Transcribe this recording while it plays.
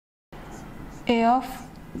a of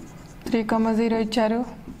 3, 0 ఇచ్చారు,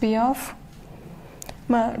 p of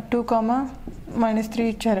 2, -3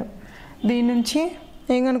 ఇచ్చారు. దీని నుంచి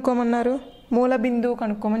ఏం కనుక్కోమన్నారు? మూల బిందువు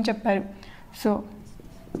కనుక్కోమని చెప్పారు. So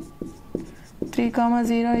 3,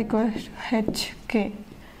 0 equals to hk,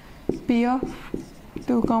 p of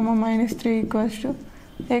 2, -3 equals to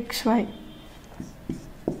xy,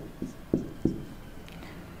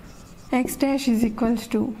 x dash is equals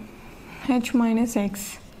to h minus x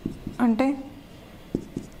అంటే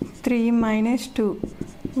 3 minus 2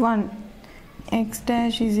 1, x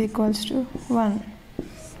dash is equals to 1.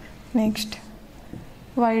 Next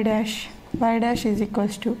y dash is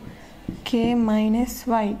equals to k minus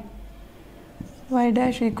y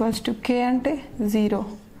dash equals to k అంటే 0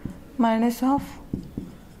 minus of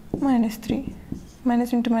 -3, minus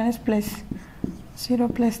into minus plus 0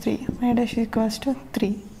 plus 3, y dash equals to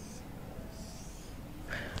 3.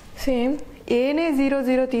 Same ఏనే 0,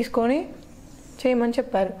 0 తీసుకొని చేయమని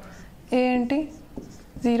చెప్పారు. ఏ ఏంటి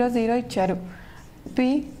 0, 0 ఇచ్చారు, p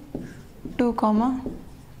 2,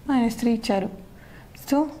 -3 ఇచ్చారు.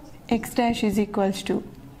 So x dash is equals to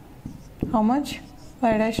how much?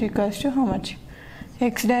 Y dash equals to how much?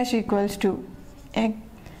 X dash equals to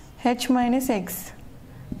h minus x,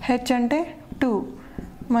 h అంటే 2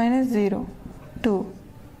 minus 0 2,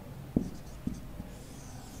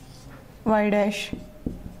 y dash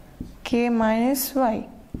k minus y,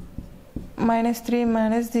 -3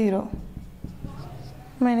 minus 0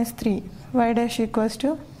 -3, y dash equals to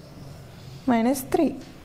 -3.